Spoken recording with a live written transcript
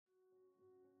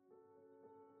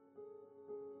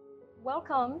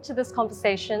Welcome to this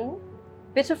conversation,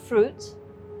 Bitter Fruit,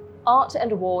 Art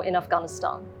and War in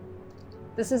Afghanistan.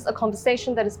 This is a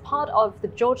conversation that is part of the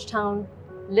Georgetown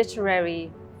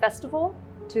Literary Festival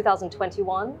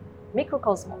 2021,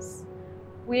 Mikrokosmos.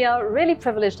 We are really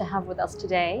privileged to have with us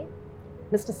today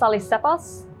Mr. Saleh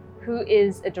Sepas, who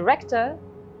is a director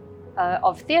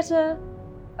of theatre,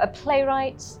 a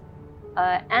playwright,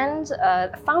 and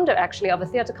a founder actually of a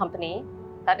theatre company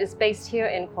that is based here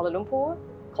in Kuala Lumpur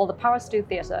called the Parastu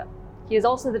Theatre. He is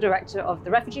also the director of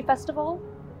the Refugee Festival,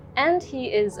 and he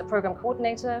is a program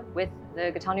coordinator with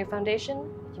the Gatanio Foundation,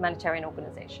 a humanitarian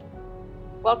organization.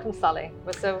 Welcome, Saleh.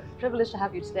 We're so privileged to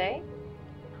have you today.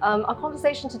 Our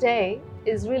conversation today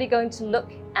is really going to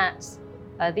look at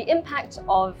the impact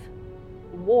of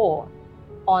war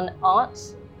on art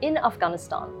in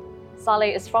Afghanistan.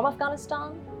 Saleh is from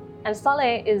Afghanistan, and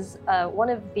Saleh is one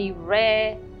of the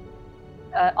rare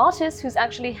artists who's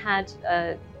actually had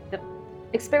the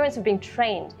experience of being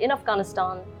trained in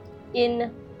Afghanistan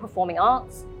in performing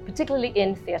arts, particularly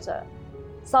in theatre.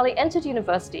 Saleh entered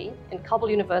university in Kabul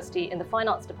University in the Fine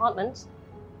Arts Department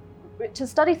to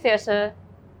study theatre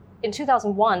in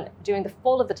 2001 during the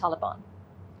fall of the Taliban.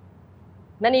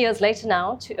 Many years later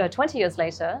now, 20 years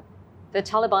later, the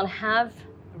Taliban have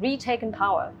retaken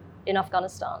power in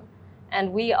Afghanistan,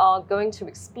 and we are going to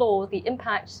explore the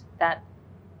impact that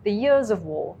the years of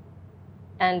war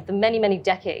and the many, many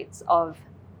decades of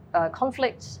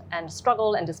conflict and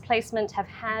struggle and displacement have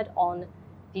had on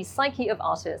the psyche of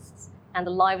artists and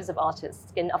the lives of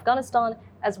artists in Afghanistan,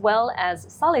 as well as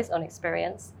Saleh's own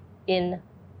experience in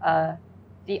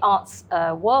the arts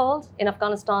world in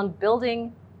Afghanistan,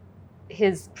 building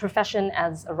his profession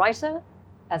as a writer,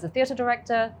 as a theatre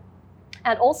director,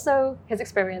 and also his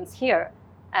experience here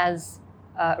as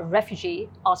a refugee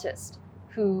artist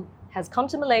who has come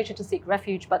to Malaysia to seek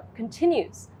refuge, but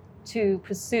continues to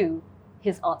pursue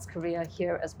his arts career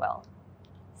here as well.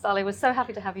 Saleh, we're so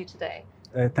happy to have you today.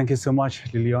 Thank you so much,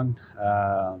 Lilian,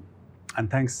 and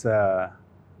thanks the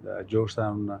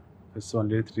Georgetown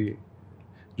Literary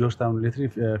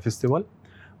Festival.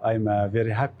 I'm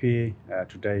very happy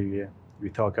today we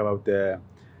talk about the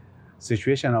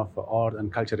situation of art and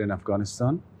culture in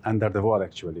Afghanistan under the war,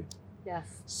 actually.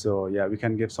 Yes. So yeah, we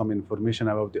can give some information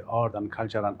about the art and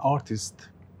culture and artists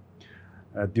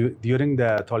during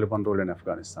the Taliban rule in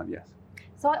Afghanistan. Yes.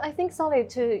 So I think, Saleh,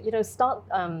 to start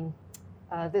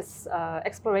this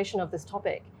exploration of this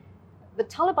topic, the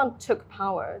Taliban took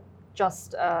power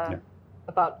just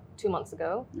about 2 months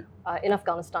ago in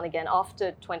Afghanistan again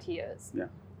after 20 years. Yeah.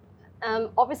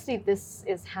 Obviously, this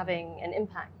is having an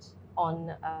impact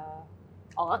on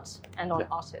art and on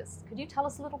artists. Could you tell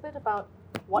us a little bit about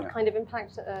what kind of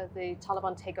impact the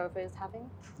Taliban takeover is having?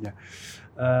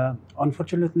 Yeah.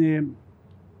 Unfortunately,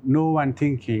 no one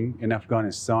thinking in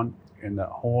Afghanistan, in the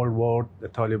whole world, the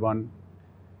Taliban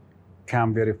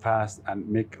come very fast and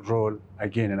make role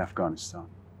again in Afghanistan.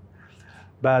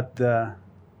 But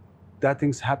that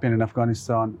things happen in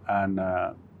Afghanistan, and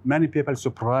many people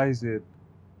surprised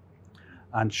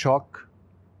and shocked,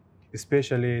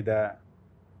 especially the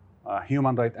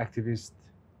human rights activists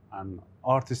and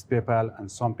artist people,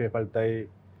 and some people, they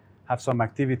have some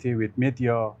activity with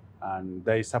media, and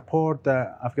they support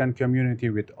the Afghan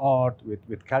community with art,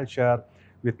 with culture,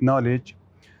 with knowledge.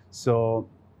 So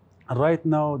right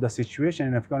now, the situation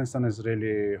in Afghanistan is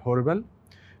really horrible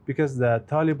because the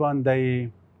Taliban,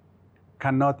 they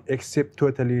cannot accept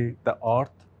totally the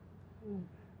art,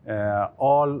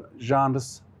 all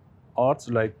genres, arts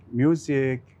like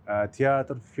music,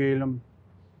 theater, film,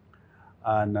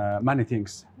 and many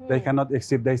things. They cannot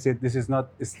accept. They said this is not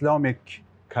Islamic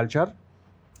culture.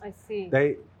 I see.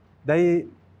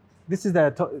 This is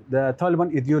the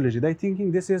Taliban ideology. They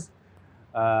thinking this is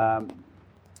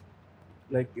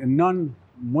like a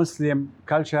non-Muslim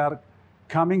culture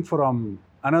coming from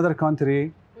another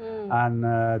country, and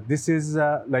this is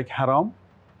like haram.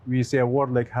 We say a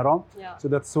word like haram. Yeah. So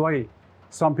that's why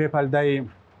some people, they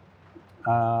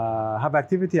have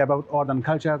activity about art and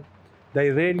culture. They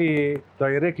really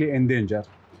directly in danger.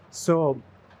 So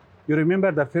you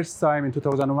remember the first time in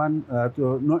 2001,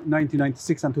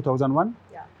 1996 and 2001?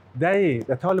 Yeah.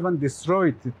 The Taliban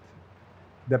destroyed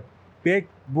the big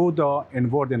Buddha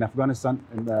involved in Afghanistan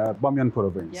in the Bamiyan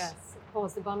province. Yes, of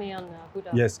course, the Bamiyan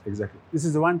Buddha. Yes, exactly. This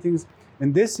is the one thing.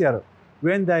 In this year,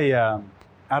 when they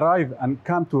arrive and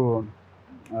come to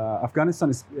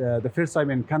Afghanistan, the first time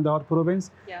in Kandahar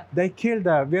province, they killed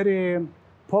a very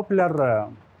popular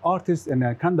artist in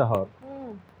Kandahar.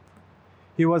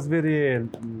 He was very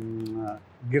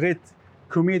great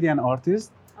comedian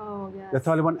artist. Oh, yes. The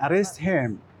Taliban arrest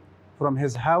him from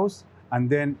his house and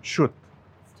then shoot.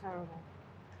 It's terrible.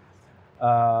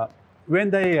 When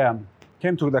they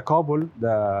came to the Kabul,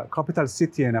 the capital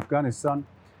city in Afghanistan,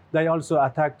 they also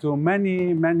attacked to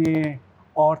many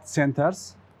art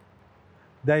centers.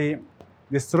 They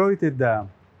destroyed the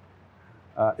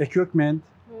equipment,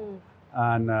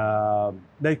 and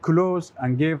they closed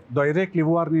and gave directly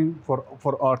warning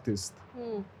for artists.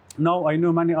 Now I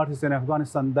know many artists in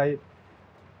Afghanistan, they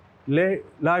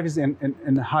lives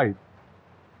in hide.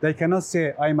 They cannot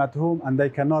say I'm at home, and they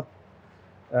cannot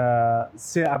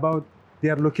say about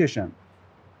their location,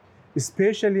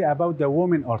 especially about the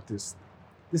women artists.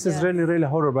 This is really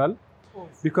horrible,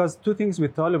 because two things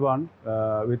with Taliban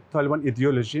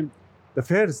ideology. The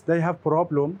first, they have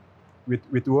problem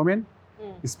with women,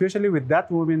 especially with that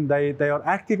women, they are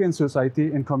active in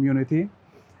society, in community.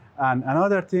 And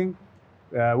another thing,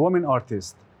 women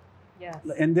artists. Yes.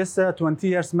 In this 20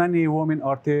 years, many women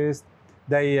artists,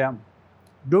 they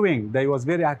was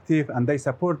very active, and they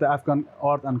support the Afghan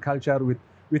art and culture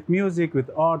with music, with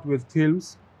art, with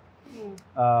films.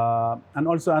 And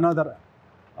also another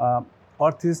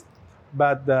artist,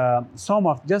 but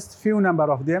just few number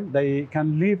of them, they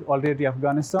can leave already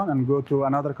Afghanistan and go to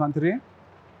another country,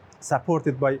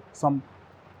 supported by some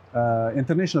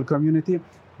international community.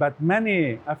 But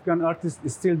many Afghan artists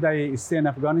still they stay in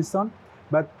Afghanistan.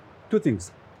 But two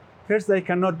things: first, they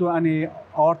cannot do any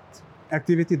art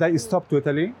activity. They stop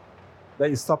totally.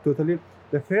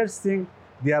 The first thing,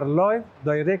 their life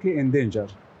directly in danger,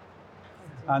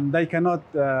 and they cannot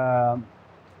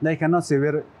say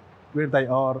where they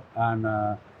are. And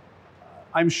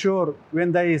I'm sure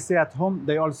when they stay at home,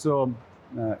 they also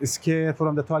scared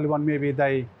from the Taliban. Maybe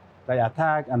they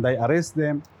attack and they arrest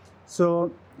them.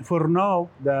 So for now,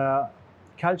 the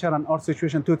culture and art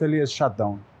situation totally is shut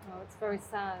down. Oh, it's very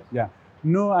sad. Yeah,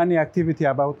 no any activity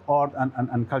about art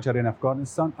and culture in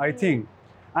Afghanistan. I think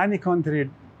any country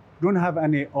don't have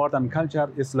any art and culture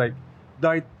is like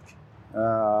died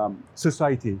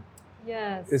society.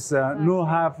 Yes. It's exactly.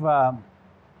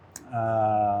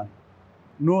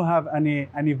 no have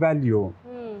any value.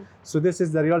 So this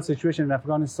is the real situation in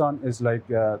Afghanistan. Is like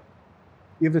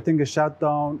everything is shut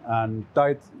down and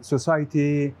died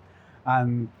society,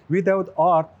 and without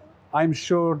art, I'm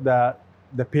sure that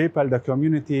the people, the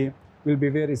community, will be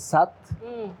very sad,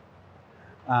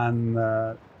 and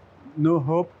no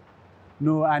hope,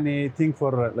 no anything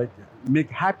for like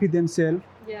make happy themselves.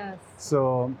 Yes.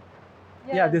 So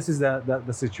yeah, this is the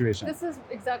situation. This is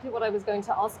exactly what I was going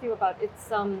to ask you about. It's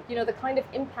the kind of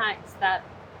impact that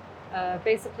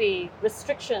basically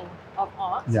restriction of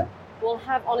art will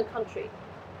have on a country.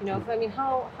 I mean,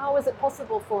 how is it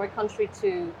possible for a country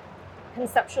to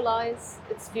conceptualize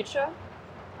its future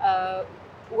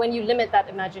when you limit that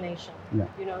imagination?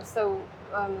 So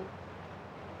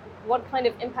what kind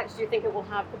of impact do you think it will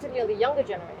have, particularly on the younger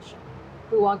generation,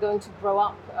 who are going to grow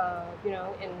up, in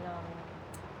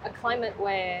a climate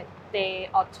where they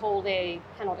are told they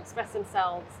cannot express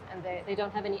themselves, and they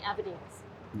don't have any avenues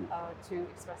to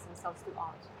express themselves through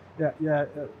art?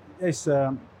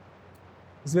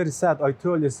 It's very sad. I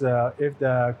told this if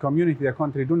the community, the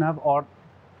country don't have art,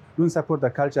 don't support the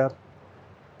culture,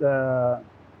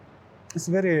 it's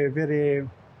very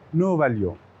no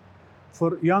value.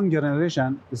 For young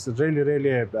generation, it's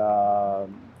really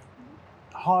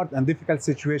hard and difficult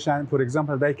situation. For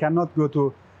example, they cannot go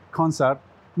to concert,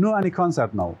 no any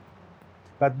concert now.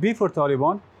 But before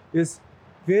Taliban, is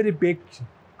very big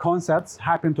concerts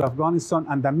happen to Afghanistan,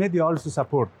 and the media also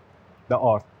support the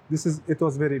art. It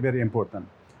was very important.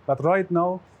 But right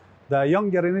now, the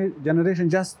young generation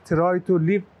just try to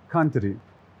leave country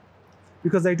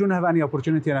because they don't have any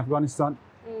opportunity in Afghanistan.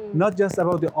 Not just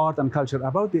about the art and culture,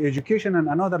 about the education and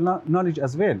another knowledge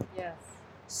as well. Yes.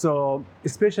 So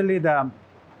especially the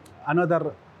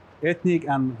another ethnic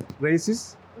and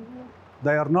races,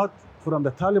 they are not from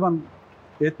the Taliban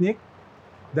ethnic.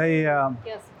 They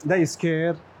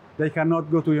scared. They cannot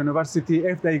go to university.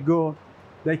 If they go,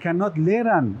 they cannot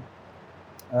learn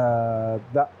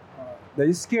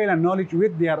the skill and knowledge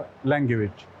with their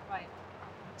language. Right.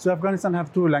 So Afghanistan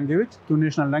have two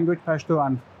national language, Pashto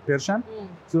and Persian.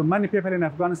 So many people in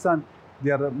Afghanistan,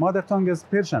 their mother tongue is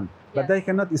Persian, but they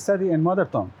cannot study in mother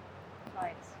tongue.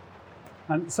 Right.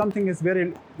 And something is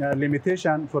very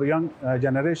limitation for young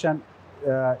generation,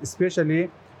 especially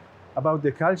about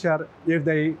the culture. If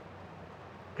they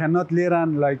cannot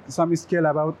learn like some skill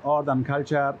about art and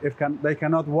culture, they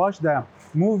cannot watch the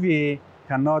movie,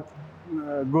 cannot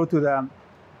go to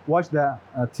watch the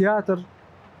theater,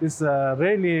 it's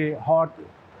really hard,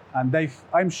 and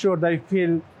I'm sure they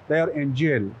feel they are in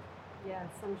jail. Yes,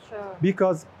 I'm sure.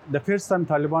 Because the first time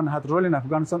Taliban had rule in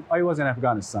Afghanistan, I was in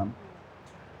Afghanistan.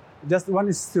 just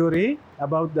one story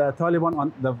about the Taliban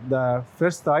on the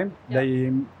first time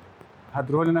they had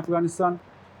role in Afghanistan.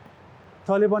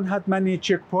 Taliban had many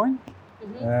checkpoints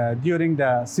during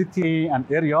the city and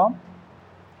area.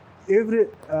 Every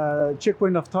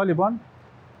checkpoint of Taliban,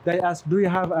 they ask, do you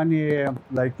have any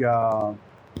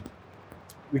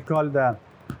we call the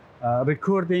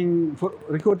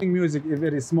recording music,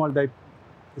 very small, they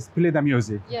play the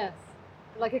music. Yes,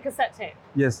 like a cassette tape.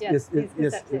 Yes.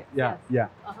 Cassette tapes, Yeah.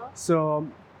 So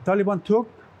Taliban took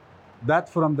that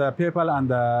from the people and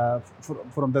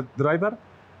from the driver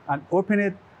and opened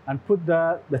it and put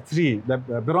the tree, the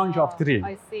branch of tree.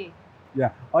 I see.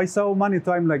 Yeah, I saw many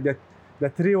times like that. The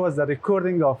tree was the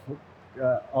recording of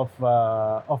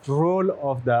role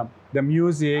of the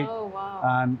music. Oh wow.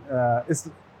 And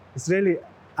it's really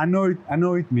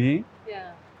annoyed me.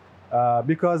 Yeah.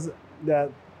 Because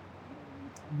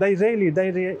they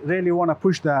really want to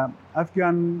push the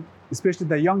Afghan, especially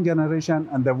the young generation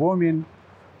and the women,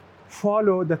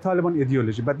 follow the Taliban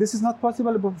ideology. But this is not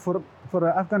possible for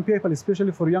Afghan people,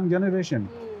 especially for young generation,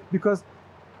 because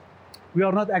we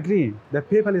are not agree. The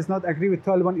people is not agree with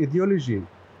Taliban ideology.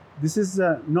 This is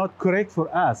not correct for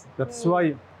us. That's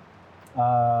why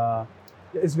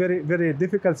it's very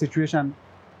difficult situation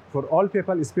for all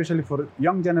people, especially for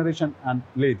young generation and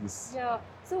ladies. Yeah.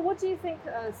 So what do you think,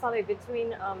 Saleh,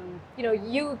 between,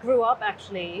 you grew up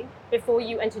actually, before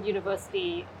you entered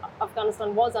university,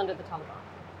 Afghanistan was under the Taliban.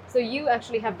 So you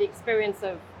actually have the experience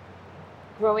of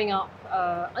growing up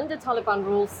under Taliban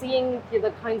rule, seeing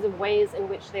the kinds of ways in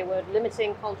which they were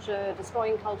limiting culture,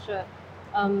 destroying culture,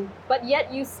 but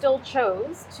yet you still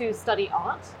chose to study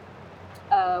art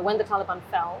when the Taliban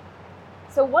fell.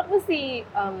 So what was the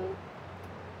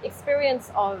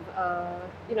experience of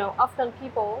Afghan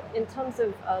people in terms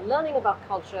of learning about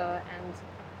culture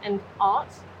and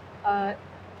art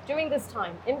during this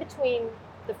time, in between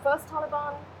the first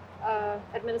Taliban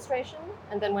administration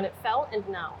and then when it fell and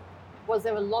now? Was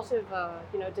there a lot of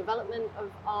development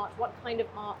of art? What kind of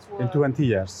art were... In 20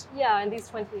 years. Yeah, in these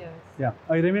 20 years. Yeah,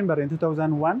 I remember in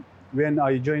 2001 when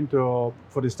I joined for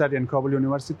the study in Kabul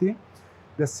University,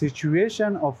 the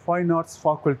situation of fine arts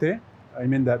faculty, I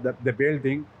mean the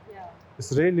building,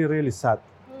 is really sad.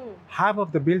 Half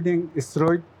of the building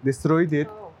destroyed it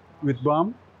with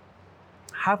bomb.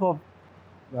 Half of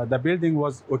the building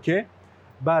was okay,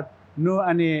 but no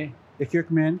any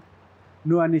equipment,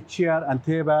 no any chair and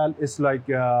table. It's like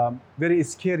a very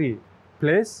scary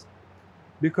place,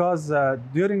 because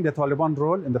during the Taliban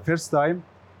rule in the first time,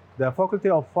 the Faculty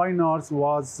of Fine Arts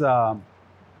was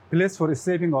place for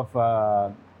saving of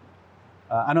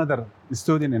another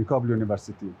student in Kabul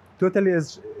University. Totally,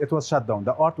 it was shut down.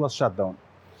 The art was shut down.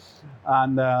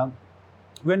 And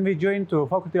when we joined to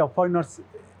Faculty of Fine Arts,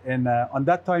 on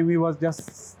that time we was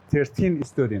just 13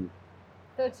 students.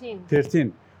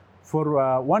 13.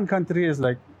 For one country is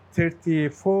like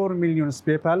 34 million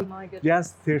people. My goodness.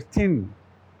 Just 13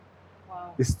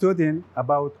 students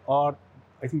about art.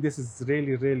 I think this is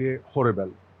really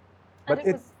horrible. And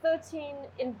it was 13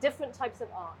 in different types of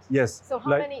art? Yes. So how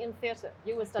many in theater?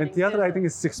 You were studying in theater? I think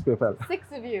it's 6 people.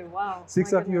 6 of you, wow.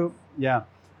 6 of you, yeah.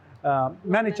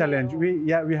 Many challenge.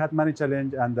 We had many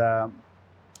challenge, and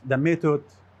the method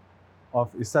of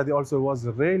study also was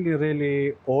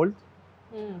really old.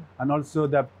 And also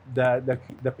the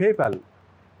people,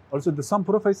 also some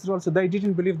professors also, they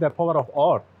didn't believe the power of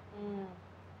art.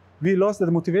 We lost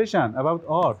the motivation about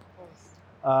art.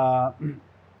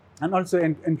 And also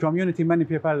in community, many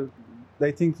people,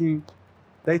 they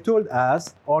told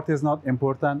us art is not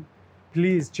important.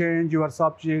 Please change your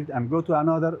subject and go to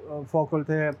another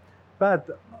faculty. But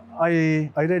I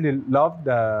really love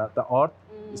the art,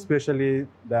 especially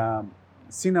the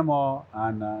cinema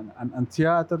and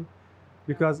theater,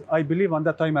 because I believe on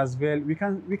that time as well we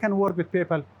can work with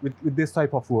people with this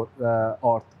type of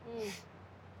art.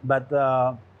 But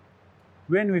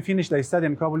when we finished the study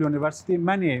in Kabul University,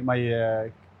 many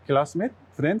my classmates,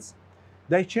 friends,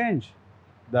 they changed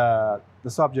the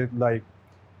subject. Like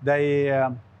they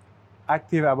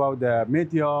active about the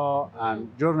media and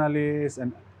journalists,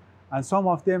 and some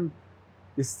of them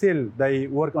still they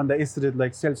work on the street,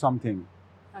 like sell something,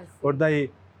 or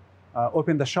they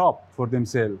open the shop for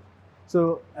themselves.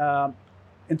 So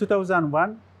in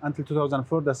 2001 until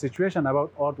 2004, the situation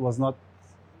about art was not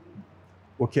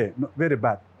okay, very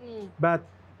bad. But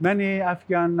many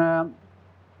Afghan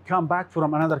come back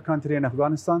from another country in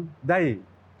Afghanistan, they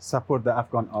support the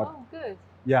Afghan art. Oh, good.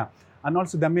 Yeah, and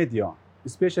also the media,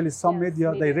 especially some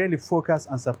media, they really focus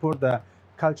and support the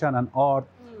culture and art.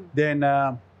 Then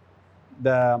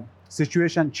the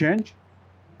situation changed.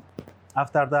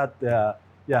 After that,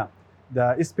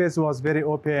 the space was very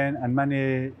open, and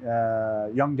many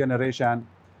young generation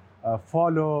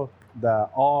follow the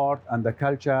art and the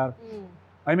culture.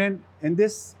 I mean, in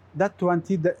that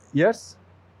 20 years,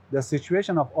 the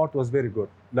situation of art was very good.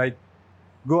 Like,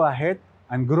 go ahead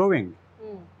and growing,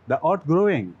 the art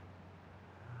growing,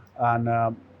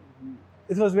 and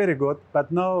it was very good.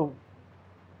 But now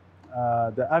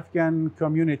the Afghan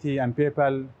community and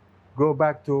people go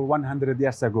back to 100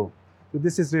 years ago. So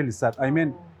this is really sad. I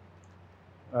mean,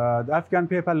 the Afghan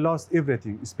people lost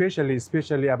everything,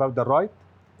 especially about the right,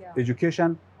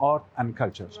 education, art, and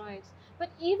culture. Right. But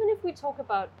even if we talk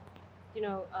about,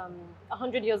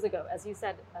 100 years ago, as you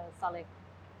said, Saleh,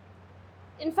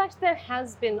 in fact, there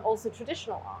has been also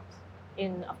traditional art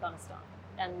in Afghanistan.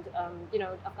 And,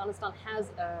 Afghanistan has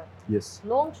a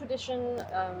long tradition,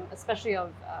 especially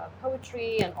of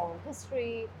poetry and oral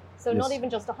history. So not even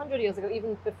just 100 years ago,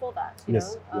 even before that,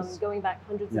 going back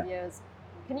hundreds of years.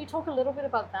 Can you talk a little bit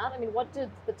about that? I mean, what did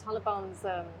the Taliban's,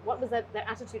 what was their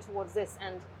attitude towards this?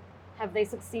 And have they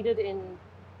succeeded in,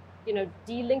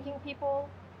 de-linking people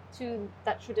to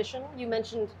that tradition? You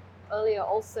mentioned earlier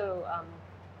also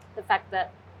the fact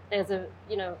that there's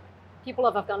people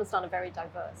of Afghanistan are very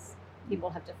diverse. People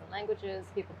have different languages,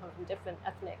 people come from different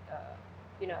ethnic,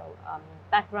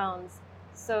 backgrounds.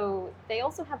 So they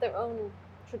also have their own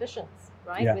traditions,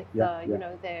 right? With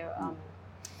their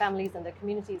families and their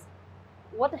communities.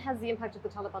 What has the impact of the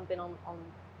Taliban been on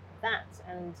that?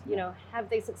 And have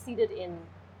they succeeded in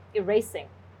erasing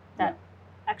that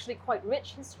actually quite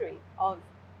rich history of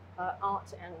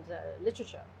art and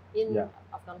literature in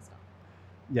Afghanistan?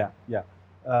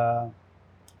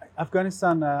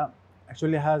 Afghanistan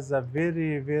actually has a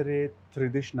very, very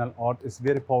traditional art. It's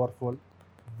very powerful,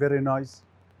 very nice,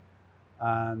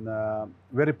 and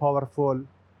very powerful.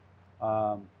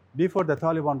 Before the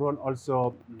Taliban rule,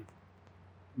 also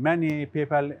many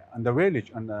people in the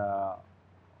village and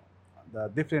the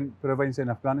different provinces in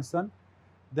Afghanistan,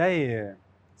 they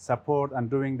support and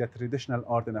doing the traditional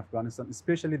art in Afghanistan,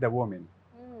 especially the women.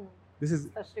 This is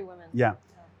especially women. Yeah.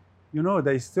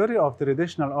 The history of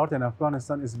traditional art in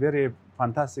Afghanistan is very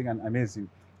fantastic and amazing.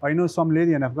 I know some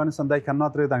lady in Afghanistan, they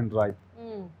cannot read and write.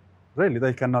 Really,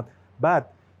 they cannot.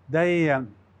 But they,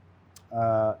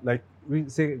 like we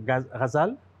say,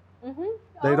 ghazal.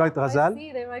 They write ghazal. I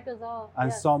see, they write ghazal.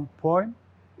 And some poem.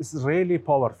 It's really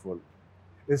powerful.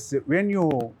 It's when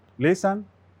you listen,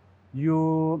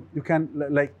 you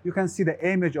can see the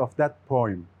image of that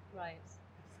poem.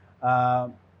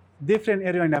 Right. Different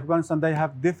area in Afghanistan, they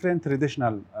have different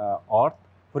traditional art.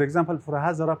 For example, for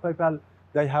Hazara people,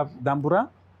 they have dambura.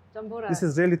 Dambura. This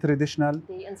is really traditional.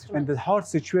 The instrument. And the hard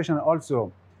situation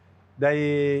also,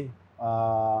 they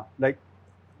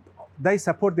they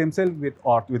support themselves with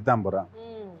art, with dambura.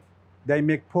 They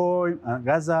make poem and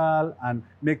ghazal and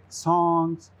make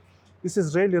songs. This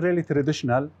is really, really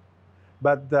traditional.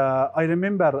 But I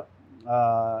remember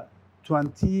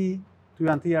 20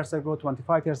 years ago,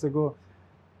 25 years ago,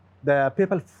 the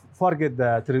people forget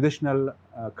the traditional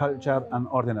culture and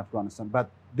art in Afghanistan. But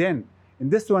then, in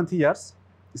this 20 years,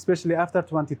 especially after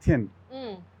 2010,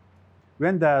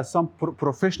 when some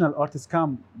professional artists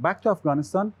come back to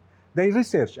Afghanistan, they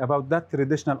research about that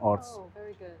traditional arts. Oh,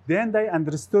 very good. Then they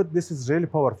understood this is really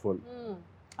powerful.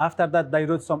 After that, they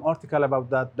wrote some article about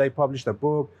that. They published a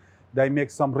book. They make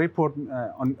some report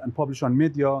and publish on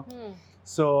media.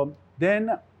 So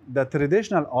then the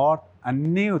traditional art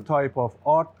and new type of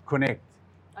art connect.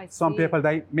 I see. Some people,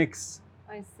 they mix.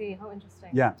 I see. How interesting.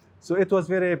 Yeah. So it was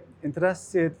very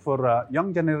interesting for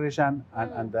young generation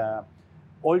and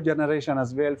old generation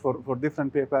as well for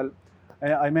different people.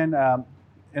 I mean,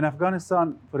 in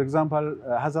Afghanistan, for example,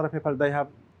 Hazara people, they have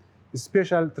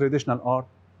special traditional art.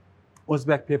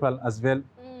 Uzbek people as well,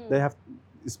 they have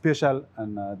special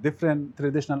and different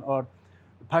traditional art.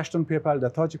 Pashtun people, the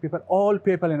Tajik people, all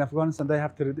people in Afghanistan, they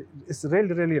have it's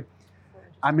really, really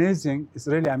amazing. It's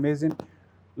really amazing.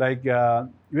 Like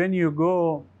when you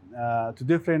go to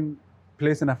different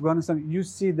places in Afghanistan, you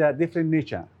see the different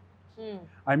nature.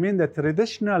 I mean, the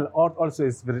traditional art also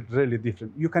is really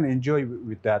different. You can enjoy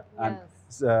with that, and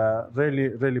it's really,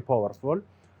 really powerful.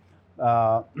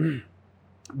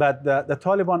 But the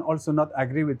Taliban also not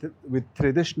agree with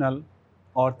traditional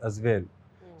art as well.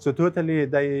 So totally,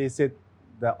 they said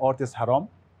the art is haram.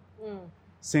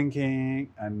 Singing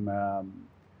and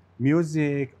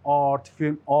music, art,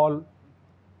 film, all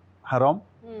haram.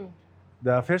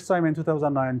 The first time in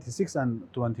 2096 and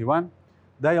 21,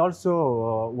 they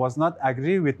also was not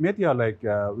agree with media, like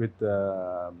with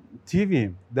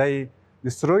TV. They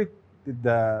destroyed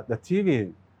the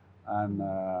TV, and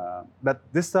but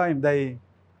this time they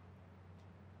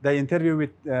interview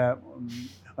with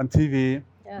on TV.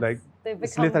 Yes. Like They've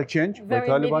it's become little change by very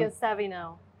Taliban. media savvy now,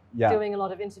 Yeah, doing a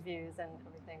lot of interviews and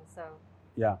everything. So,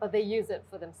 yeah, but they use it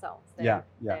for themselves. yeah.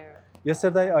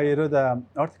 Yesterday I read an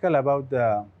article about the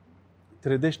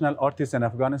traditional artists in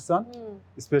Afghanistan,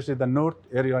 especially the north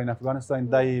area in Afghanistan.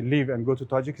 They live and go to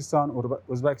Tajikistan or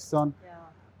Uzbekistan.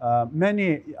 Many,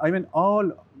 I mean, all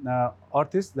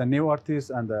artists, the new artists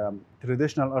and the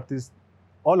traditional artists,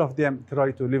 all of them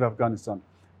try to leave Afghanistan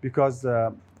because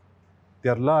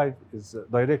their life is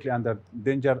directly under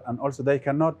danger, and also they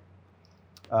cannot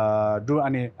do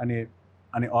any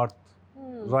art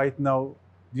right now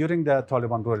during the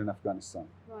Taliban rule in Afghanistan.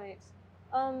 Right.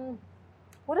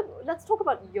 Let's talk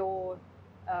about your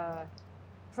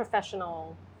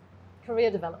professional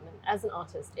career development as an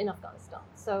artist in Afghanistan.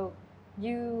 So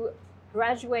you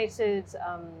graduated,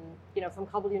 from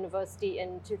Kabul University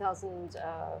in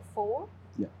 2004.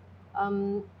 Yeah.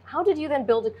 How did you then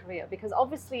build a career? Because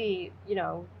obviously,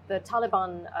 the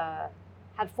Taliban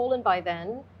had fallen by then,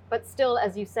 but still,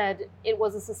 as you said, it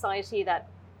was a society that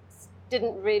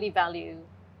didn't really value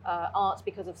art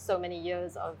because of so many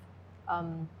years of,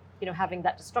 having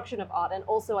that destruction of art, and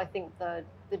also I think the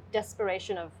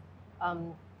desperation of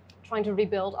trying to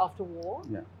rebuild after war.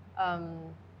 Yeah.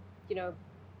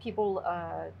 People,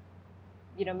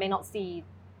 may not see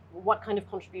what kind of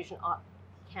contribution art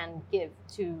can give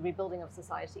to rebuilding of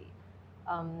society.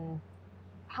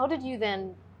 How did you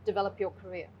then develop your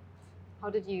career? How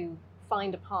did you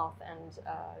find a path and,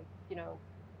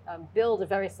 build a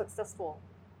very successful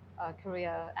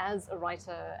career as a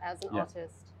writer, as an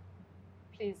artist?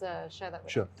 Please share that with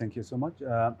us. Sure, thank you so much.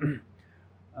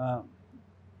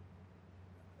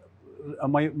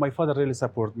 My father really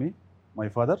support me. My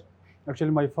father,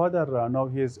 now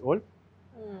he is old,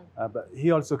 but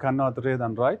he also cannot read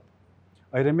and write.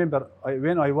 I remember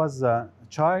when I was a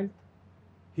child,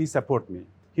 he support me.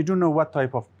 He don't know what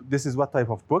type of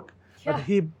book, but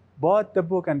he bought the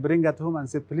book and bring it home and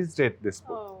said, please read this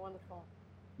book. Oh, wonderful.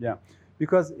 Yeah,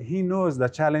 because he knows the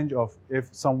challenge of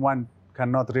if someone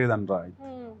cannot read and write.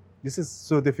 This is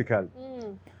so difficult.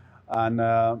 And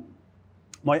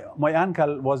my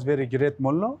uncle was very great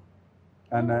mullah,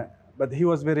 and but he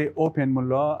was very open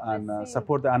mullah and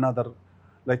support another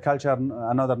culture,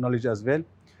 another knowledge as well.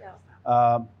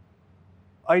 Yeah.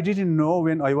 I didn't know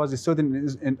when I was studying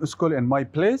in school in my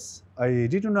place. I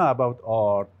didn't know about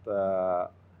art.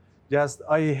 Just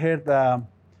I heard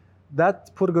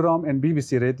that program in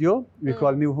BBC Radio. We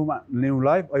call New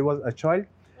Life. I was a child.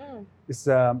 It's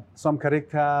some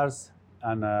characters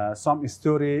and some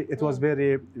story. It was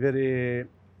very, very.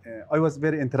 I was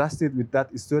very interested with that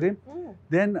story.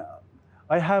 Then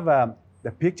I have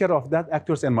the picture of that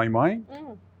actors in my mind,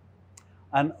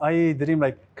 and I dream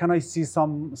can I see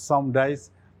some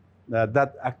days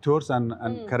that actors and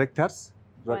characters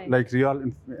like real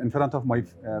in front of my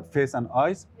face and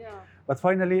eyes. Yeah. But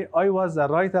finally, I was a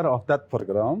writer of that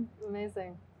program.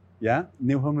 Amazing. Yeah,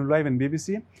 New Life in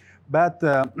BBC, but.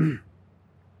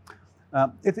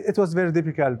 It was very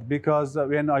difficult because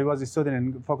when I was studying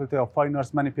in Faculty of Fine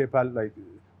Arts, many people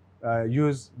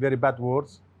use very bad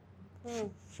words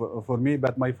for me.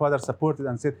 But my father supported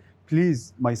and said,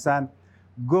 "Please, my son,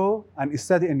 go and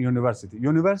study in university.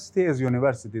 University is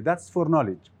university. That's for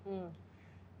knowledge."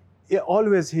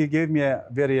 He gave me a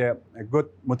very good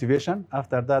motivation.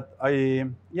 After that, I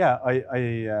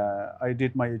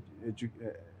did my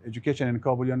education in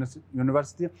Kabul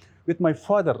University with my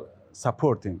father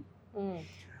supporting.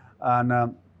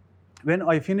 And when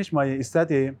I finished my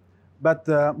study, but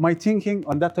my thinking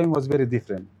on that time was very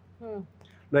different.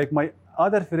 Like my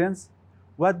other friends,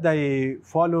 what they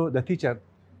follow the teacher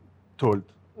told.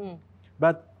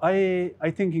 But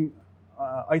I thinking,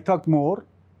 I talked more,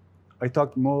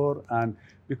 and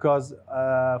because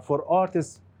for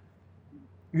artists,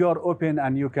 you are open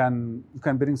and you can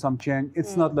bring some change.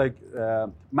 It's not like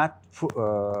math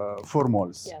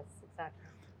formals. Yes, exactly.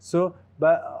 So,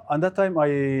 but on that time,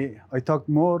 I talked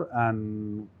more,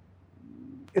 and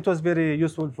it was very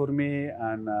useful for me,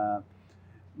 and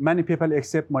many people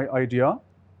accept my idea.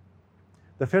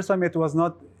 The first time it was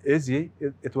not easy.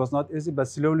 It was not easy, but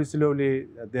slowly,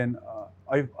 then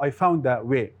I found that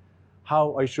way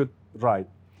how I should write,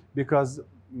 because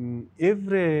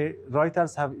every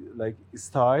writers have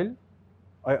style.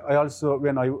 I also,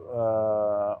 when I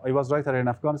was writer in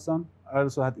Afghanistan, I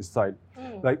also had a style.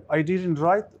 I didn't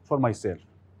write for myself.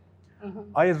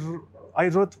 I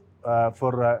wrote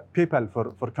for people,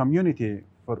 for community,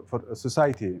 for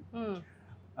society.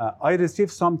 I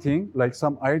received something like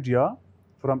some idea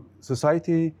from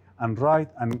society and write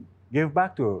and give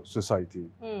back to society.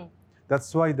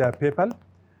 That's why the people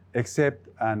accept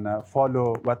and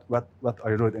follow what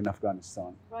I wrote in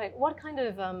Afghanistan. Right. What kind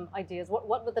of ideas?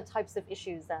 What were the types of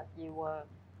issues that you were,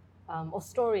 or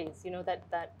stories,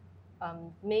 that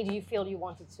made you feel you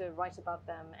wanted to write about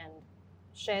them and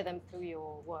share them through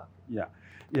your work? Yeah.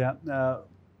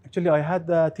 Actually, I had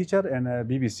a teacher in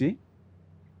BBC.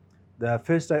 The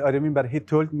first I remember, he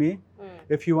told me,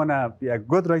 if you want to be a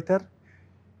good writer,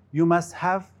 you must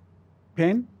have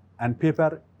pen and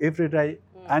paper every day,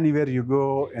 anywhere you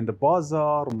go, in the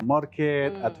bazaar,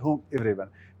 market, at home, everywhere,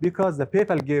 because the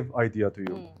people give idea to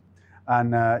you,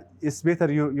 and it's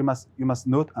better you must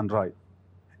note and write.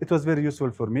 It was very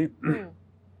useful for me.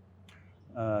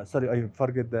 Sorry, I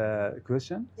forget the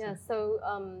question. Yeah. So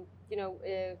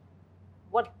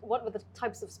what were the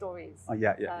types of stories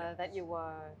that you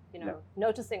were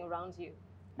noticing around you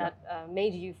that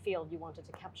made you feel you wanted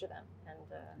to capture them and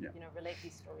relate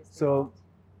these stories to your art?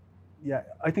 Yeah,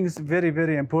 I think it's very,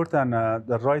 very important.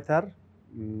 The writer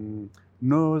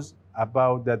knows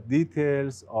about the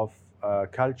details of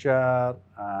culture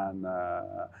and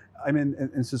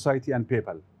in society and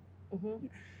people.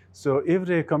 So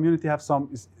every community have some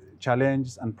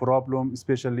challenges and problems,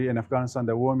 especially in Afghanistan.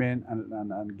 The women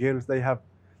and girls, they have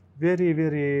very,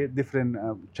 very different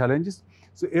challenges.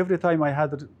 So every time I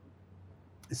had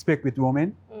speak with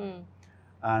women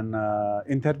and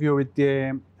interview with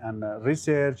them and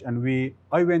research, and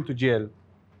I went to jail.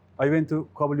 I went to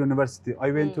Kabul University.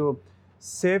 I went to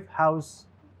safe house.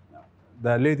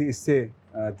 The lady stay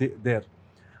there,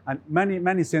 and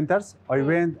many centers. I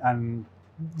went and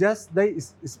just they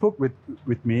spoke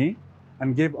with me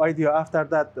and gave idea. After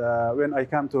that, when I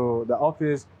come to the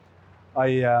office,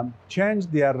 I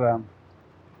changed their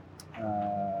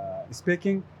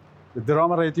speaking, the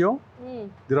drama radio,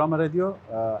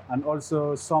 and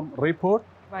also some report,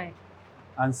 right,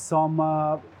 and some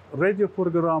radio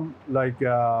program like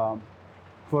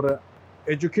for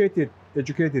educated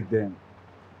them,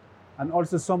 and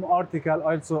also some article.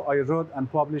 Also, I wrote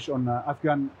and published on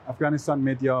Afghanistan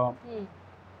media,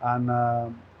 and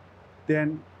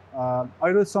then I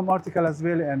wrote some article as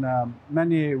well in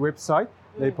many websites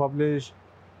they publish,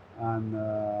 and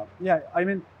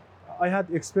I had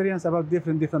experience about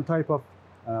different type of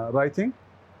writing,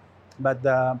 but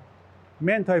the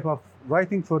main type of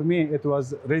writing for me, it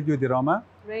was radio drama.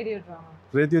 Radio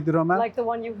drama. Like the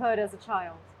one you heard as a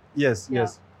child. Yes.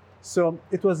 So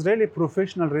it was really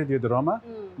professional radio drama.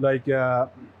 Like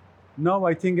now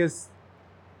I think it's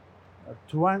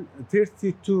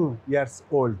 32 years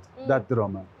old, that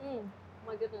drama.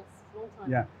 My goodness, long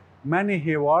time. Yeah,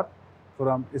 many award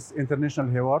from its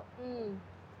international award,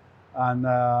 and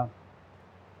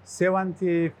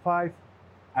 75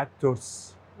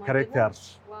 actors,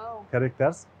 characters. Wow.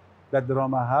 Characters that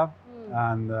drama have,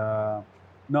 and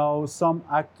now some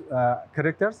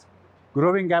characters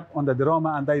growing up on the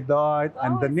drama and they died,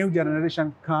 and the new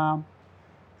generation come.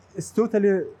 It's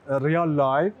totally real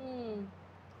life.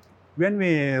 When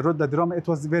we wrote the drama, it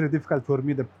was very difficult for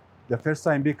me the first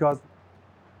time, because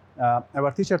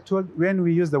our teacher told when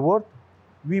we use the word,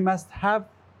 we must have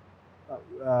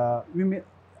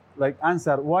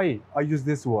answer why I use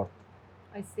this word.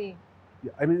 I see.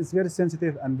 I mean, it's very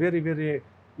sensitive and very, very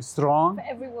strong. For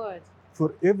every word.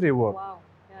 For every word. Wow.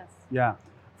 Yes. Yeah.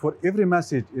 For every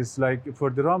message, it's like for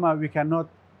drama we cannot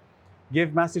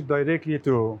give message directly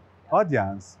to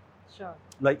audience. Sure.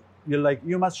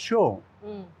 You must show.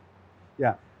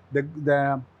 Yeah.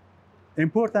 The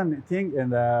important thing in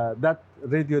that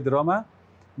radio drama,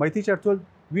 my teacher told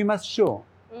we must show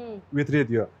with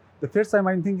radio. The first time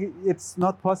I think it's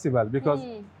not possible, because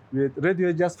with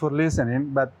radio just for listening,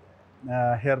 but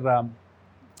her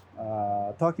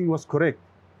talking was correct.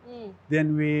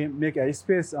 Then we make a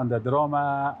space on the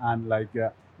drama, and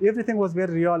everything was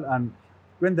very real. And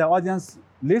when the audience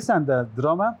listen the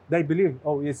drama, they believe,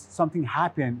 it's something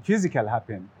happened, physical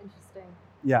happened. Interesting.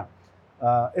 Yeah.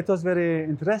 It was very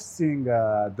interesting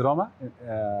drama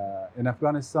in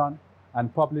Afghanistan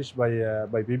and published by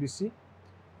BBC.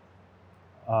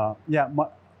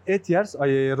 8 years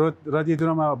I wrote radio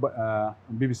drama on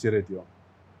BBC Radio.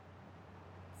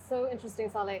 So interesting,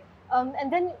 Saleh.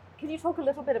 And then can you talk a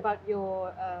little bit about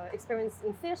your experience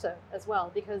in theatre as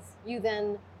well? Because you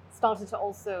then started to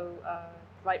also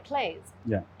write plays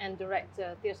and direct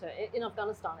theatre in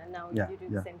Afghanistan, and now you do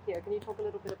the same here. Can you talk a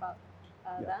little bit about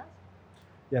that?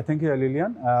 Yeah, thank you,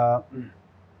 Lilian.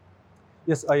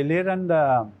 Yes, I learned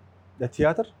the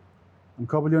theater in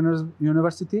Kabul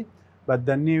University, but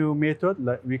the new method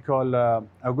we call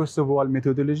Augusto Boal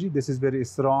methodology. This is very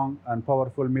strong and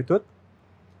powerful method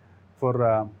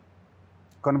for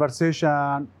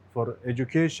conversation, for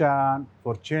education,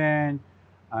 for change,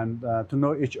 and to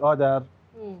know each other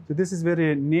So this is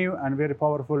very new and very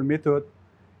powerful method.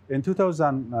 In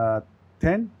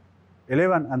 2010,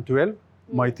 11 and 12,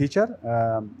 my teacher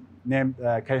named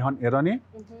Kayhan Irani,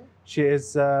 she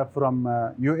is from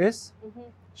US.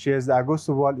 She is the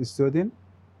Augusto Wall student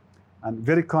and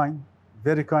very kind,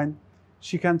 very kind.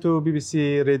 She came to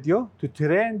BBC Radio to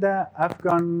train the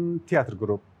Afghan theater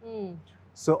group.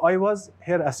 So I was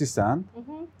her assistant.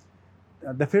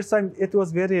 The first time it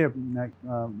was very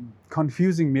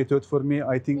confusing method for me.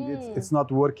 I think it's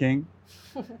not working.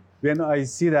 When I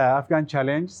see the Afghan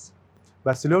challenge,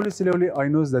 but slowly I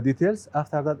know the details.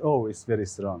 After that, oh, it's very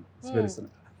strong. It's very strong.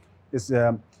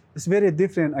 It's very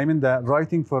different. I mean, the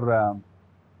writing for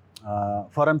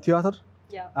foreign theater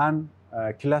and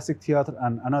classic theater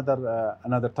and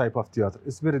another type of theater.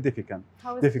 It's very difficult.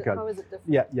 How is it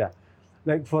different? Yeah.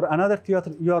 Like for another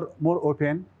theater, you are more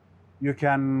open. You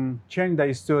can change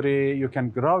the story. You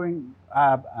can growing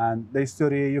up and the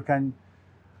story. You can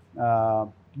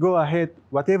go ahead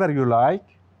whatever you like.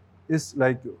 It's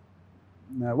like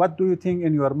what do you think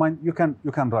in your mind? You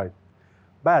can write.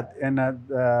 But in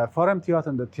foreign theater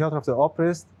and the theater of the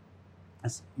operas,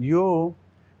 you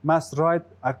must write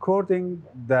according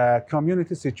the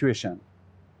community situation.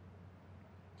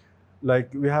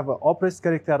 Like we have an operist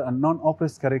character and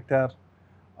non-operist character,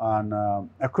 and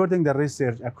according the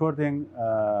research, according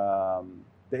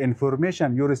the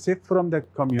information you receive from the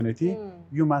community,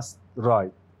 you must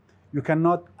write. You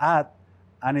cannot add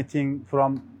anything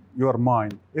from your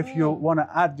mind. If you want to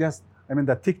add just,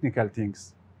 the technical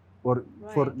things, or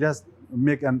for just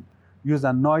make and use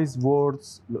a noise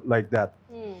words like that.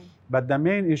 But the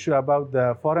main issue about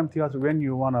the foreign theater, when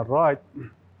you want to write,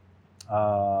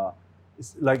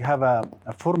 it's like have a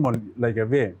formal, like a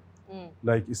way.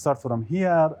 Like you start from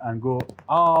here and go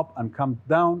up and come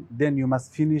down, then you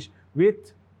must finish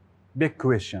with big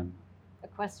question. A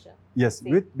question. Yes,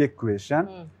 with big question.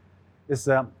 It's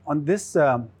on this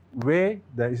way,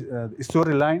 the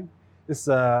storyline is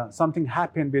something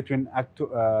happened between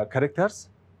characters.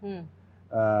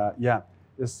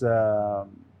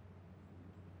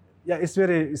 It's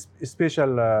very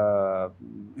special.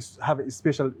 Have a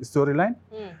special storyline.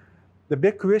 The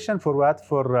big question for what?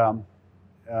 For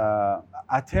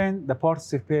attend the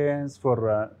participants,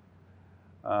 for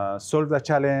solve the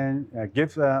challenge,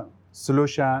 give a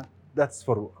solution. That's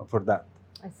for that.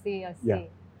 I see. Yeah.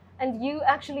 And you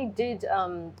actually did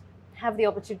have the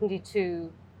opportunity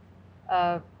to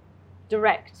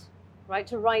direct, right?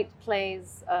 To write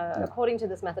plays according to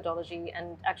this methodology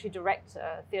and actually direct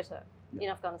theater in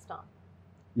Afghanistan.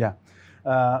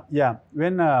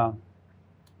 When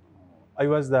I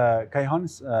was the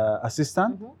Kayhan's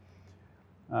assistant,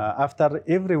 after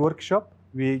every workshop,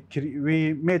 we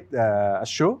made a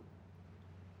show.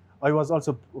 I was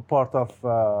also part of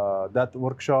that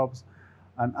workshops.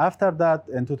 And after that,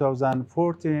 in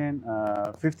 2014,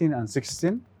 15, and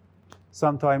 16,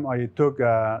 sometime I took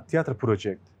a theater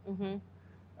project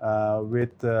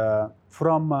with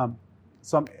from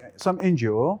some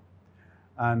NGO,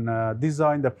 and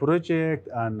design the project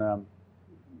and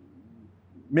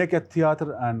make a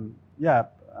theater and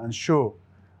show,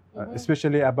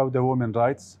 especially about the women's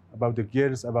rights, about the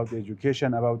girls, about the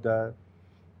education, about the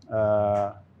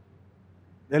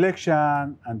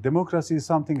election and democracy,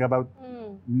 something about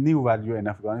new value in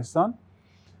Afghanistan.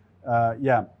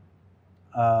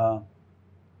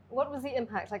 What was the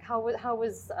impact? Like how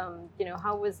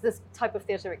was this type of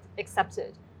theater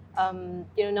accepted?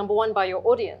 Number one, by your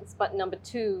audience, but number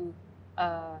two,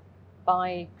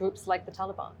 by groups like the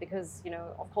Taliban, because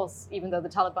of course, even though the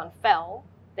Taliban fell,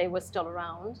 they were still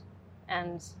around,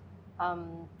 and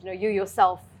you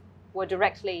yourself were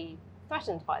directly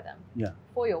threatened by them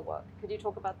for your work. Could you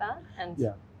talk about that? And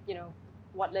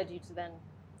what led you to then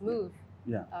move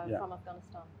from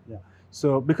Afghanistan?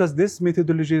 So because this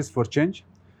methodology is for change,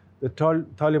 the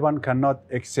Taliban cannot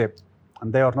accept,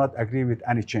 and they are not agree with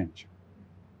any change.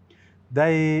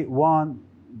 They want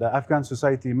the Afghan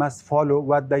society must follow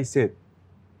what they said.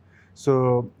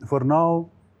 So for now,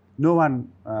 no one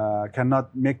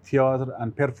cannot make theater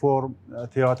and perform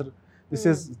theater. This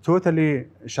is totally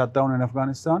shut down in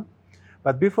Afghanistan.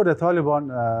 But before the Taliban,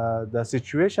 the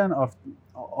situation of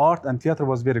art and theater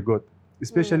was very good.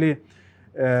 Especially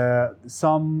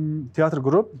some theater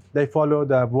group, they follow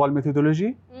the wall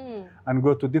methodology and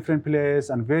go to different places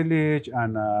and village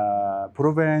and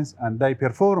province, and they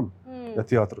perform the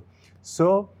theater.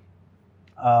 So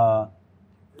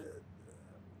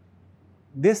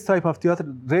this type of theater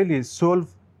really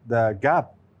solve the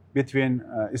gap between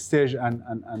stage and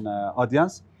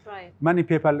audience. Right. Many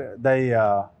people, they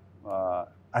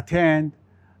attend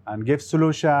and give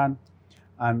solution.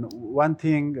 And one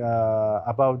thing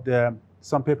about the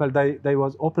Some people they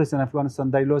was oppressed in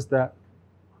Afghanistan. They lost the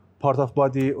part of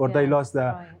body, or they Yes, lost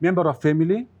the right. member of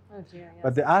family. Oh dear, yes,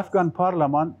 But the of course. Afghan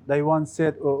parliament, they once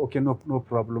said, "Oh, okay, no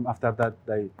problem." After that,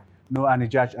 they no any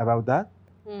judge about that.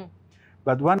 Mm.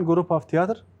 But one group of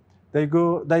theater, they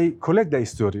collect the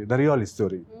story, the real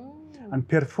story, and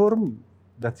perform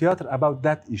the theater about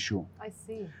that issue. I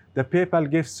see. The people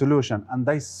give solution, and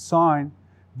they sign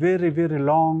very, very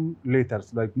long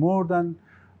letters, like more than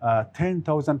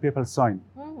 10,000 people sign.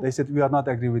 They said, we are not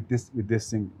agree with this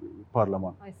thing,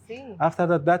 parliament. I see. After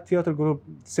that, that theater group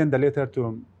sent a letter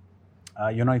to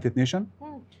United Nations,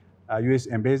 US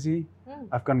Embassy,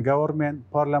 Afghan government,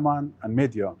 parliament, and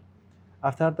media.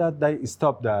 After that, they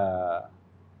stopped the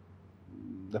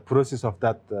process of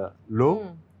that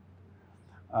law.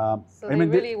 So they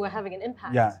really were having an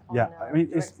impact. Yeah, on, yeah. I mean,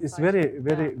 direct it's society.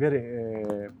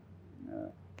 very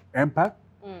impact,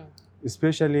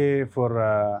 especially for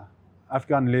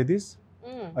Afghan ladies.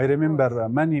 I remember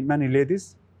many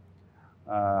ladies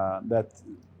that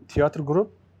theater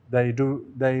group.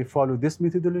 They follow this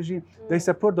methodology. They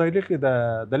support directly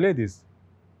the ladies.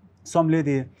 Some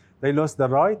lady, they lost the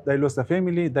right, they lost the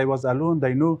family, they was alone,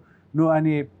 they no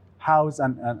any house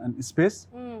and space.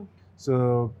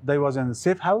 So they was in a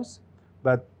safe house,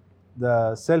 but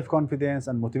the self-confidence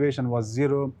and motivation was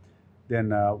zero. Then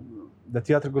the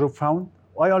theater group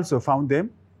I also found them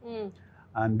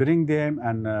and bring them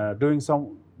and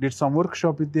did some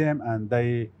workshop with them, and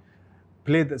they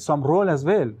played some role as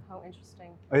well. How interesting.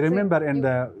 I remember in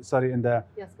the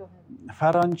Yes, go ahead.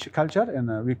 Faranj culture,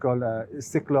 and we call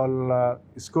Istiklal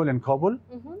school in Kabul.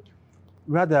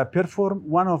 We had a perform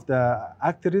one of the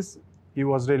actors. He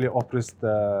was really oppressed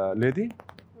lady,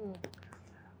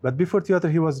 but before theater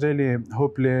he was really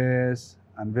hopeless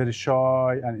and very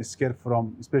shy and scared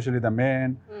from especially the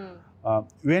men.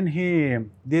 When he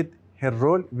did her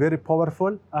role, very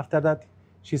powerful. After that,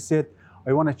 she said,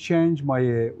 "I want to change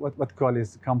my what call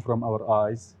is come from our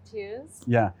eyes." Tears.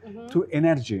 Yeah, to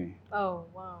energy. Oh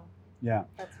wow. Yeah,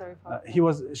 that's very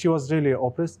powerful. She was really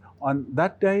oppressed. On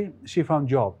that day, she found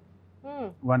job.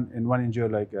 One NGO,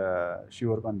 like she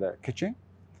worked on the kitchen.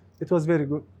 It was very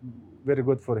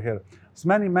good for her. It's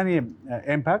many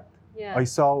impact I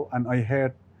saw and I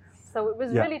heard. So it was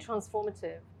really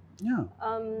transformative. Yeah.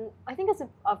 I think as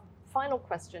a final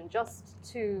question, just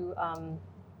to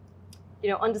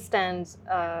understand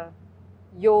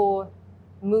your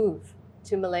move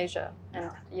to Malaysia and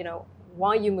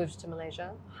why you moved to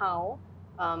Malaysia, how.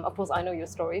 Of course, I know your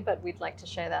story, but we'd like to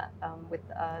share that with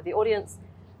the audience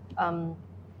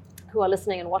who are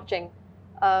listening and watching.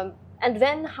 And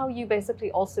then how you basically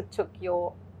also took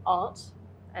your art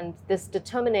and this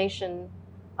determination,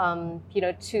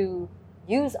 to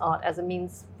use art as a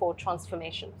means for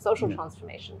transformation, social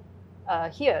transformation,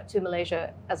 here to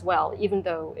Malaysia as well, even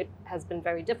though it has been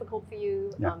very difficult for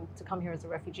you to come here as a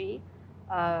refugee.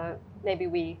 Maybe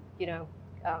we,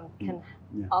 can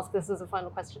ask this as a final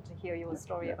question to hear your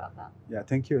story about that. Yeah,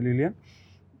 thank you, Lillian.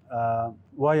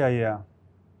 Why I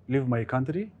leave my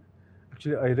country?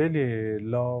 Actually, I really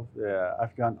love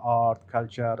Afghan art,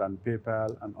 culture, and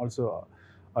people, and also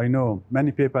I know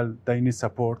many people they need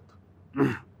support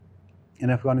in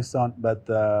Afghanistan. But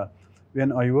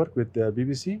when I work with the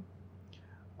BBC,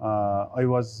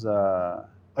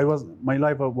 my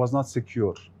life was not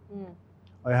secure.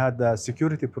 I had a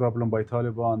security problem by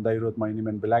Taliban. They wrote my name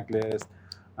in blacklist,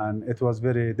 and it was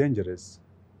very dangerous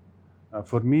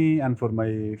for me and for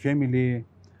my family.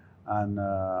 And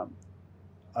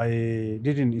I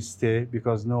didn't stay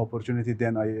because no opportunity.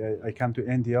 Then I came to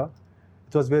India.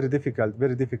 It was very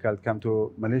difficult come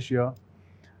to Malaysia.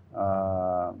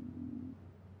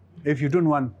 If you don't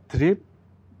want trip,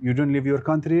 you don't leave your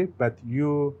country, but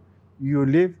you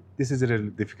live, this is really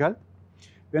difficult.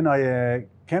 When I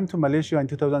came to Malaysia in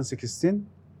 2016,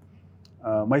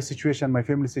 my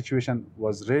family situation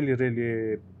was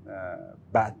really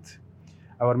bad.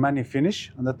 Our money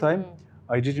finished at that time.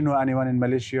 I didn't know anyone in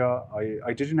Malaysia.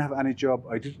 I didn't have any job.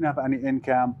 I didn't have any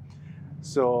income.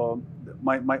 So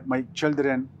my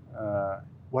children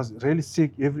was really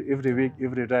sick every week,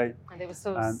 every day. And they were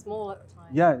so small at the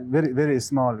time. Yeah, very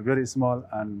small.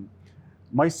 And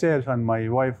myself and my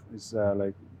wife is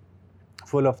like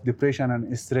full of depression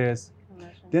and stress.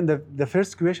 Then the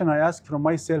first question I asked from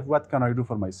myself, what can I do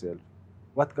for myself?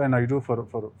 What can I do for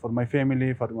my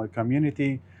family, for my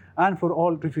community, and for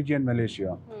all refugees in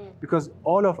Malaysia? Because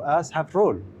all of us have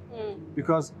role.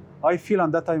 Because I feel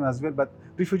on that time as well, but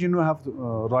refugees don't have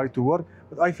right to work,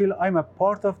 but I feel I'm a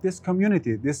part of this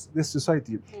community, this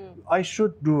society. I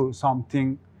should do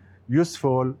something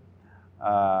useful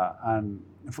and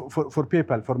for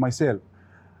people, for myself.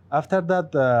 After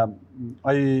that,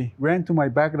 I went to my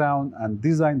background and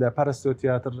designed the Parasto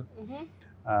Theater.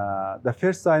 The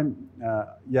first time,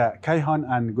 Kaihan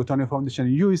and Gotoni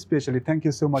Foundation, you especially, thank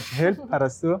you so much, helped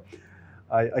Parasto.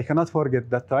 I cannot forget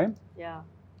that time. Yeah.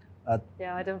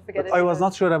 I don't forget it. I was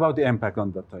not sure about the impact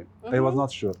on that time. I was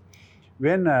not sure.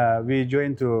 When we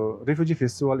joined to Refugee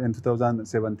Festival in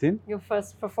 2017. Your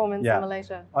first performance in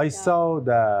Malaysia. I saw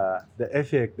the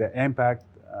effect, the impact.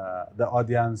 The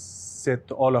audience said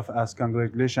to all of us,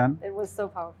 congratulations. It was so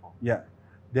powerful. Yeah.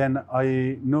 Then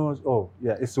I know,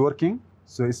 it's working.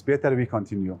 So it's better we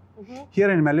continue. Here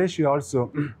in Malaysia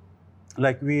also,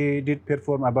 like we did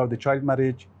perform about the child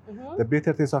marriage, the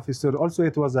better taste of history. Also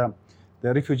it was the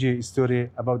refugee story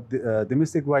about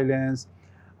domestic violence,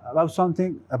 about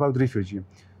something about refugee.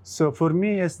 So for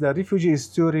me, it's the refugee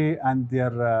story and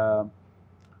their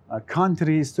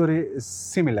country story is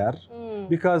similar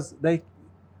because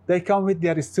they come with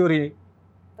their story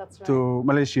to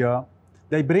Malaysia.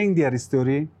 They bring their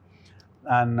story.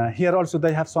 And here also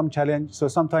they have some challenge. So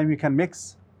sometimes you can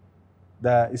mix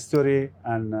the story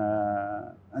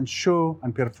and show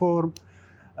and perform.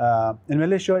 In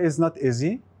Malaysia, it's not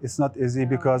easy. It's not easy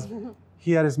because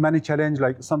here is many challenge.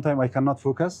 Like sometimes I cannot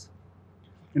focus.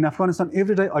 In Afghanistan,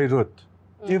 every day I wrote,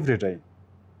 every day.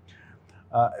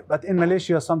 But in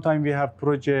Malaysia, sometimes we have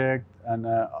project and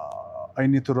I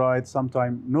need to write.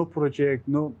 Sometimes no project,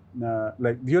 no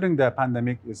like during the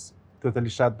pandemic is totally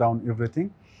shut down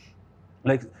everything.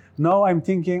 Like now I'm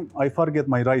thinking I forget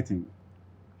my writing,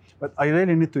 but I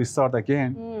really need to start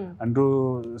again and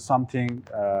do something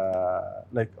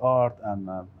like art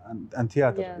and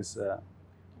theater. Yes.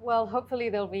 Well, hopefully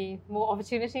there'll be more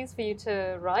opportunities for you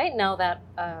to write now that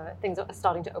things are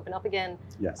starting to open up again.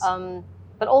 Yes.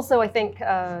 But also I think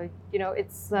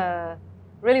it's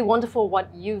really wonderful what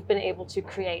you've been able to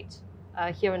create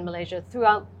here in Malaysia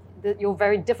throughout your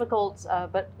very difficult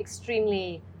but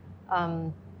extremely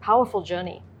powerful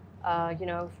journey.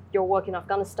 Your work in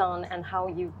Afghanistan and how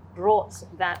you brought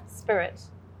that spirit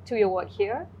to your work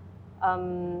here.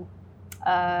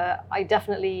 I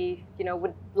definitely,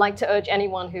 would like to urge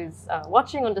anyone who's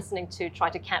watching or listening to try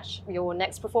to catch your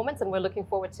next performance, and we're looking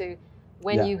forward to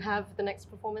when you have the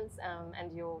next performance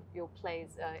and your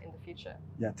plays in the future.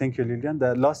 Yeah, thank you, Lilian.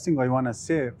 The last thing I want to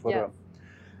say for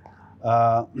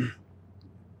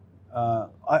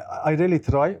I really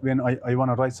try when I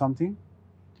want to write something.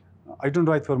 I don't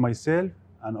write for myself,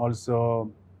 and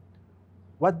also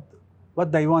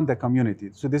what they want the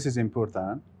community. So this is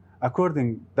important.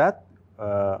 According that,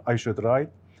 I should write.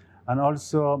 And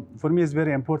also for me, it's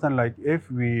very important. Like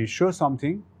if we show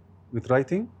something with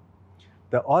writing,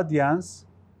 the audience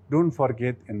don't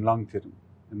forget in long term,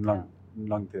 in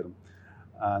long term.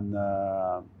 And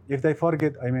if they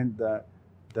forget, I mean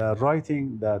the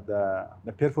writing,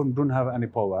 the performance don't have any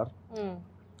power.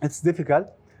 It's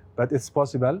difficult, but it's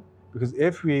possible. Because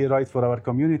if we write for our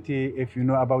community, if you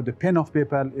know about the pain of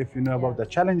people, if you know about the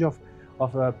challenge of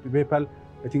people,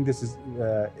 I think this is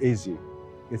easy.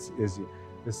 It's easy.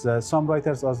 It's, some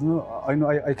writers, as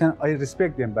I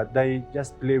respect them, but they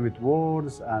just play with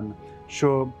words and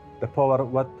show the power.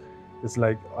 What it's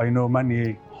like, I know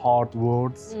many hard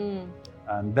words,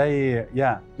 and they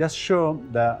just show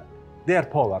their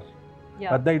power.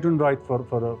 But they don't write for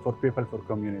people, for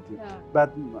community.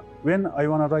 But when I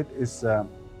want to write is.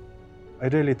 I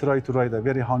really try to write a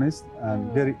very honest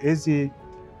and very easy.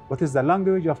 What is the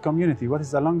language of community? What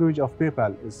is the language of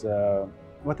people?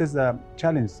 What is the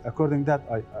challenge? According to that,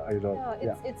 I wrote.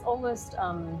 It's almost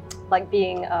like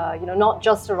being, not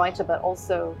just a writer, but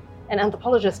also an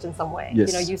anthropologist in some way.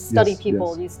 Yes. You study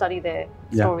people, you study their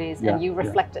stories, and you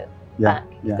reflect it back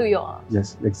through your art.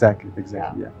 Yes, exactly.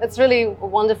 Yeah. It's really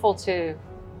wonderful to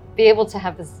be able to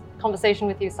have this conversation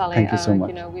with you, Saleh. Thank you so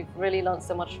much. We've really learned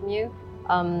so much from you.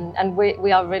 And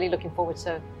we are really looking forward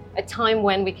to a time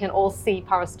when we can all see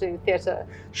Parasto Theatre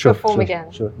perform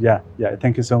again. Sure. Yeah.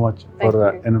 Thank you so much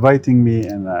for inviting me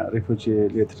in Refugee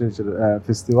Literature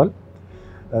Festival.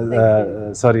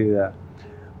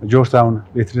 Georgetown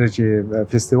Literature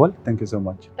Festival. Thank you so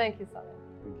much. Thank you, Saleh.